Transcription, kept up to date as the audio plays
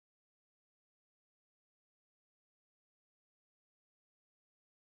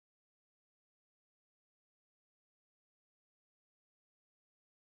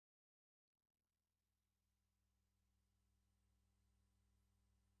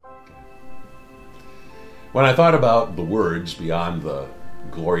When I thought about the words beyond the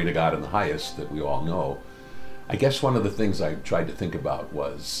glory to God in the highest that we all know, I guess one of the things I tried to think about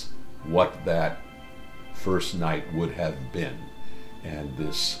was what that first night would have been. And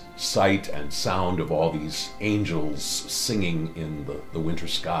this sight and sound of all these angels singing in the winter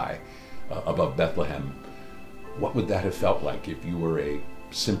sky above Bethlehem, what would that have felt like if you were a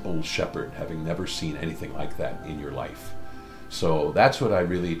simple shepherd, having never seen anything like that in your life? So that's what I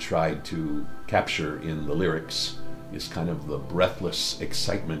really tried to capture in the lyrics, is kind of the breathless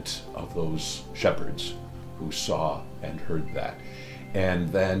excitement of those shepherds who saw and heard that, and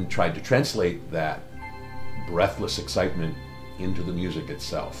then tried to translate that breathless excitement into the music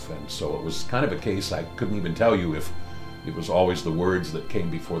itself. And so it was kind of a case, I couldn't even tell you if it was always the words that came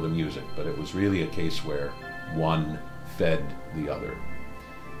before the music, but it was really a case where one fed the other.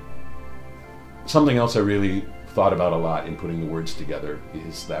 Something else I really thought about a lot in putting the words together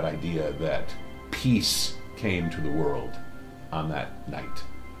is that idea that peace came to the world on that night.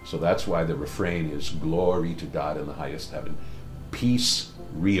 So that's why the refrain is glory to God in the highest heaven. Peace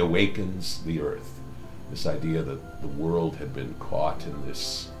reawakens the earth. This idea that the world had been caught in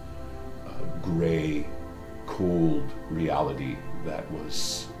this gray, cold reality that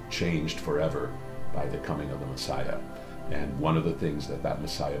was changed forever by the coming of the Messiah. And one of the things that that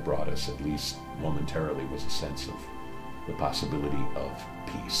Messiah brought us, at least momentarily, was a sense of the possibility of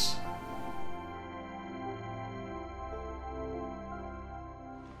peace.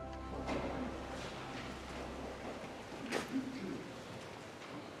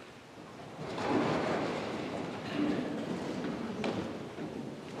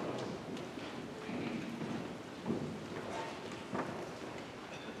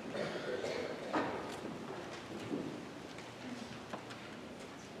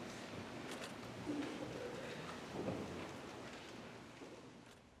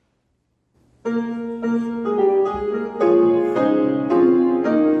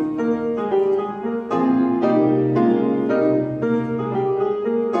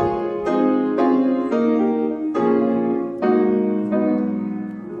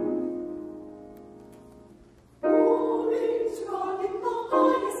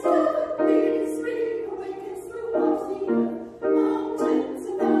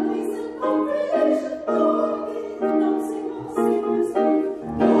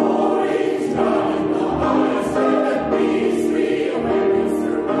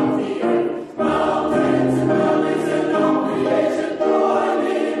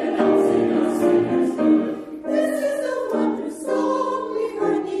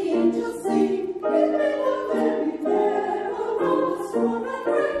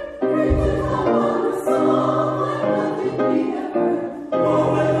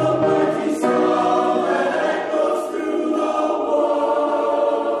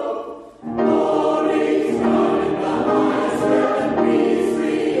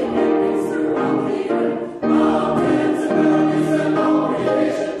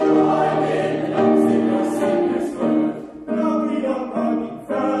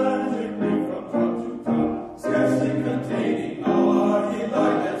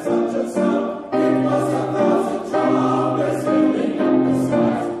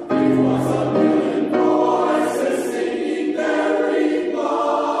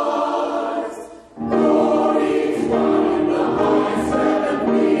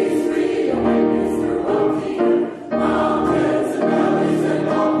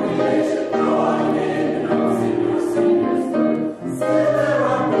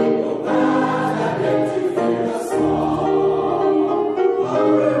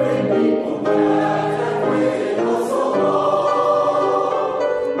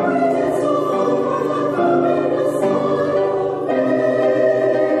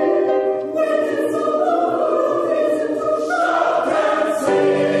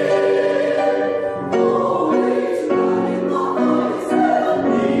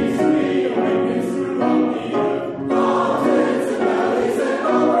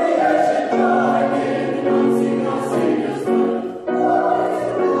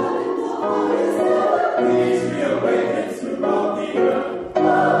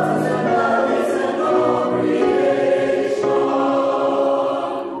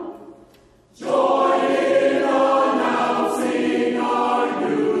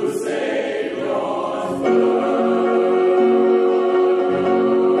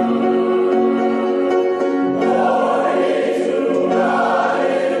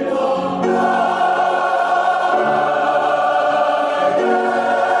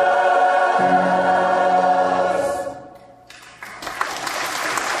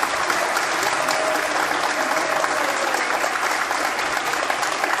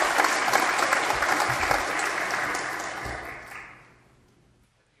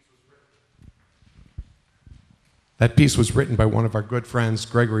 That piece was written by one of our good friends,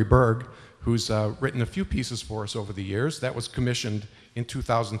 Gregory Berg, who's written a few pieces for us over the years. That was commissioned in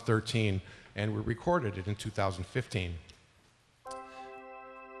 2013, and we recorded it in 2015.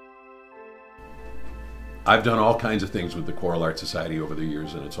 I've done all kinds of things with the Choral Art Society over the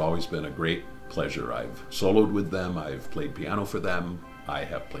years, and it's always been a great pleasure. I've soloed with them, I've played piano for them, I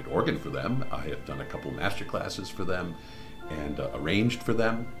have played organ for them, I have done a couple master classes for them, and arranged for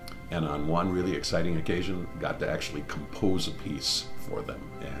them, and on one really exciting occasion got to actually compose a piece for them,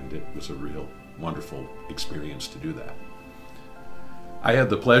 and it was a real wonderful experience to do that. I had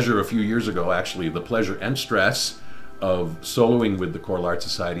the pleasure a few years ago, actually, the pleasure and stress of soloing with the Choral Art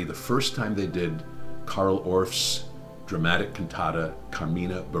Society the first time they did Karel Orff's dramatic cantata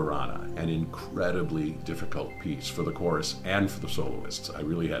Carmina Burana, an incredibly difficult piece for the chorus and for the soloists. I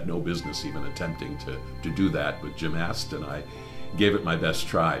really had no business even attempting to do that, but Jim asked and I gave it my best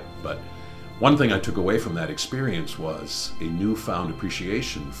try. But one thing I took away from that experience was a newfound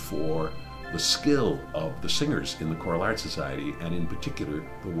appreciation for the skill of the singers in the Choral Art Society, and in particular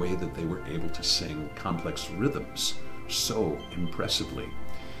the way that they were able to sing complex rhythms so impressively.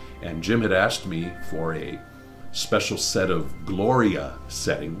 And Jim had asked me for a special set of Gloria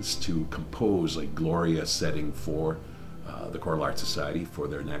settings to compose a Gloria setting for the Choral Art Society for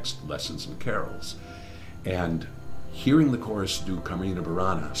their next lessons and carols. And hearing the chorus do Carmina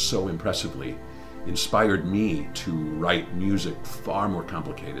Burana so impressively inspired me to write music far more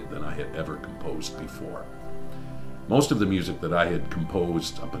complicated than I had ever composed before. Most of the music that I had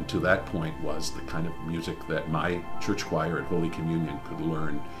composed up until that point was the kind of music that my church choir at Holy Communion could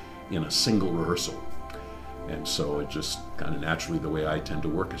learn in a single rehearsal. And so it just kind of naturally, the way I tend to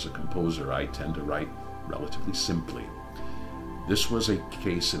work as a composer, I tend to write relatively simply. This was a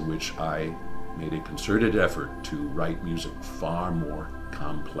case in which I made a concerted effort to write music far more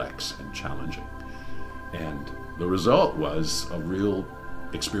complex and challenging. And the result was a real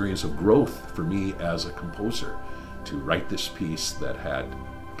experience of growth for me as a composer, to write this piece that had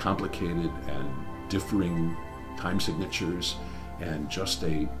complicated and differing time signatures and just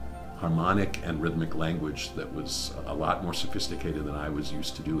a harmonic and rhythmic language that was a lot more sophisticated than I was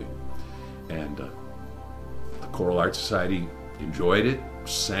used to doing. And the Choral Art Society enjoyed it,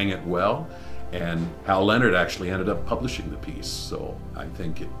 sang it well, and Hal Leonard actually ended up publishing the piece. So I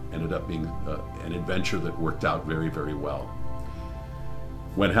think it ended up being an adventure that worked out very, very well.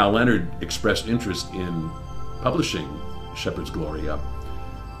 When Hal Leonard expressed interest in publishing Shepherd's Gloria,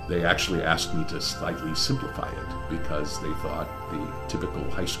 they actually asked me to slightly simplify it because they thought the typical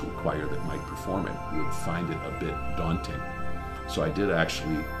high school choir that might perform it would find it a bit daunting. So I did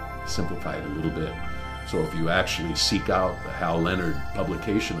actually simplify it a little bit. So if you actually seek out the Hal Leonard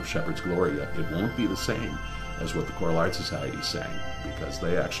publication of Shepherd's Gloria, it won't be the same as what the Choral Art Society sang, because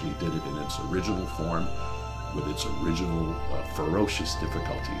they actually did it in its original form with its original ferocious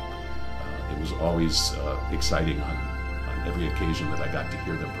difficulty. It was always exciting on every occasion that I got to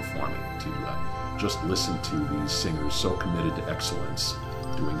hear them perform it, to just listen to these singers so committed to excellence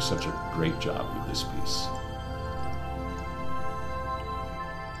doing such a great job with this piece.